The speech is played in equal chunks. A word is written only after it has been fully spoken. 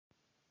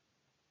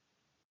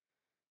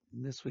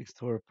In this week's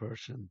Torah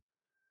portion,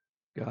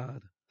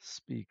 God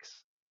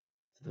speaks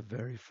to the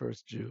very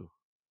first Jew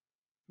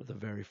for the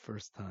very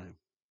first time.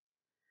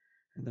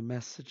 And the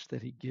message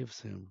that he gives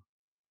him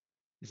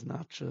is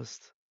not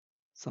just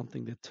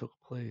something that took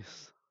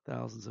place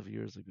thousands of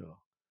years ago.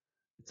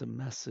 It's a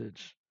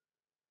message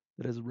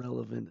that is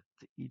relevant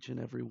to each and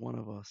every one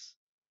of us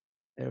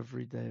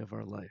every day of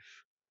our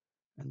life.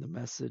 And the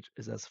message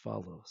is as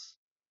follows.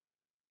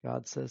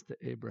 God says to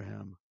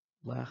Abraham,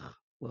 Lech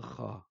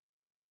Lecha,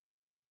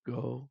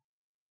 go,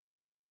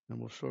 and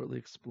we'll shortly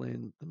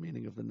explain the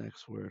meaning of the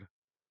next word,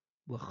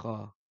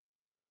 Lecha,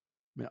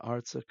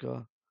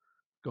 Me'artzaka,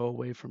 go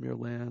away from your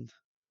land,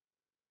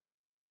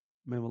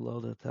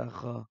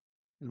 Memalodatecha,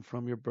 and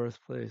from your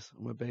birthplace,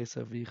 Umebeis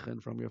Avicha,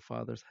 and from your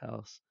father's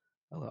house,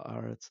 Ela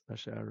Aretz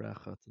Asher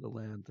Arecha, to the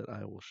land that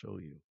I will show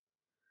you.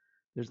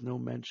 There's no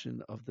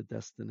mention of the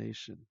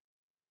destination.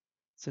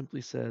 It simply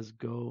says,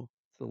 go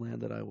to the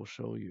land that I will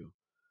show you.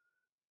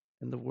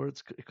 And the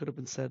words, it could have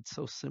been said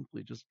so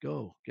simply, just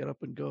go, get up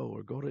and go,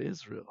 or go to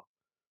Israel,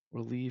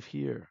 or leave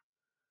here.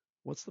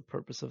 What's the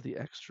purpose of the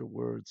extra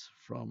words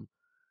from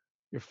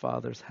your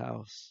father's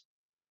house,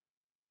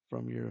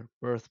 from your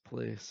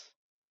birthplace,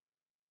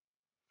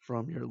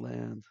 from your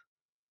land?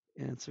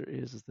 The answer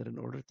is that in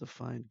order to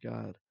find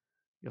God,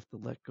 you have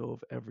to let go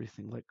of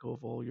everything, let go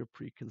of all your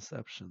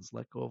preconceptions,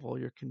 let go of all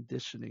your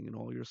conditioning and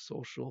all your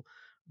social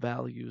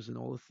values and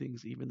all the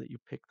things even that you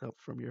picked up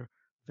from your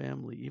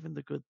family, even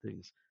the good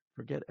things.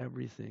 Forget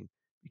everything.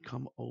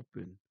 Become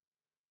open.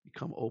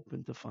 Become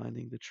open to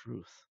finding the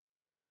truth.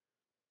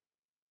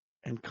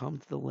 And come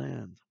to the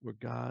land where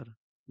God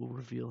will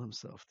reveal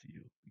himself to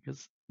you.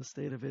 Because the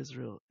state of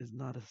Israel is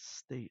not a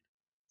state.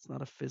 It's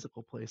not a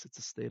physical place. It's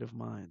a state of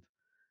mind.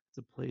 It's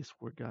a place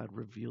where God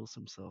reveals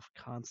himself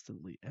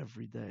constantly,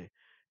 every day.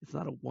 It's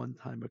not a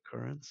one-time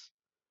occurrence.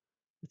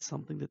 It's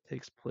something that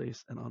takes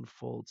place and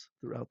unfolds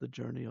throughout the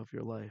journey of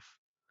your life.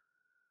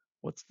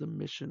 What's the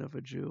mission of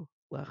a Jew?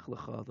 Lech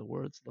lecha. The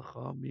words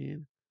lecha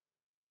mean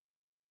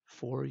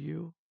for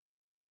you,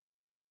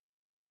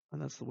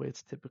 and that's the way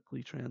it's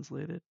typically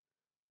translated,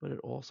 but it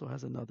also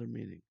has another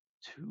meaning,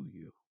 to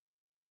you.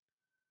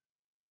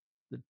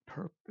 The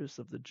purpose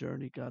of the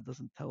journey, God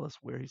doesn't tell us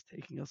where he's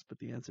taking us, but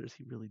the answer is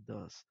he really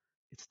does.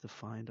 It's to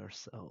find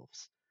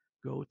ourselves.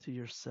 Go to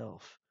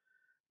yourself.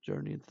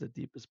 Journey into the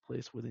deepest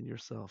place within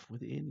yourself.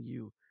 Within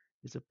you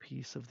is a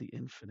piece of the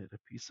infinite,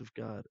 a piece of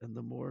God. And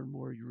the more and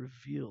more you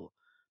reveal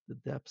the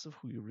depths of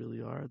who you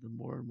really are, the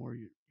more and more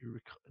you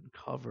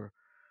uncover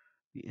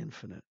the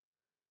infinite.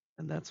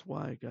 And that's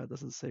why God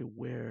doesn't say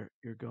where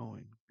you're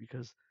going,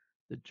 because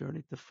the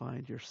journey to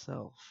find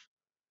yourself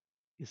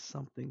is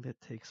something that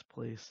takes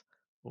place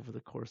over the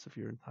course of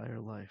your entire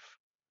life,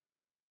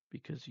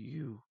 because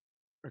you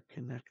are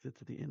connected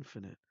to the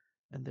infinite,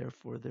 and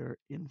therefore there are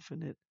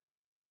infinite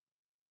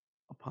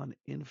upon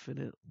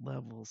infinite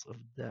levels of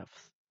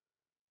depth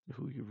to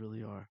who you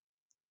really are.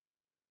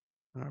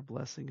 And our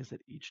blessing is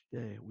that each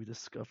day we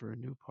discover a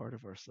new part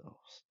of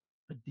ourselves,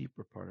 a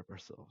deeper part of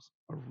ourselves,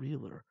 a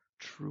realer,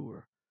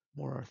 truer,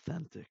 more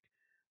authentic,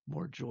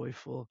 more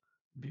joyful,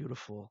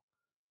 beautiful,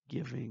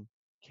 giving,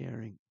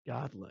 caring,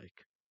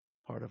 godlike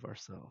part of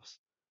ourselves.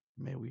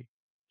 May we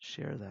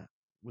share that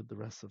with the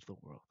rest of the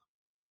world.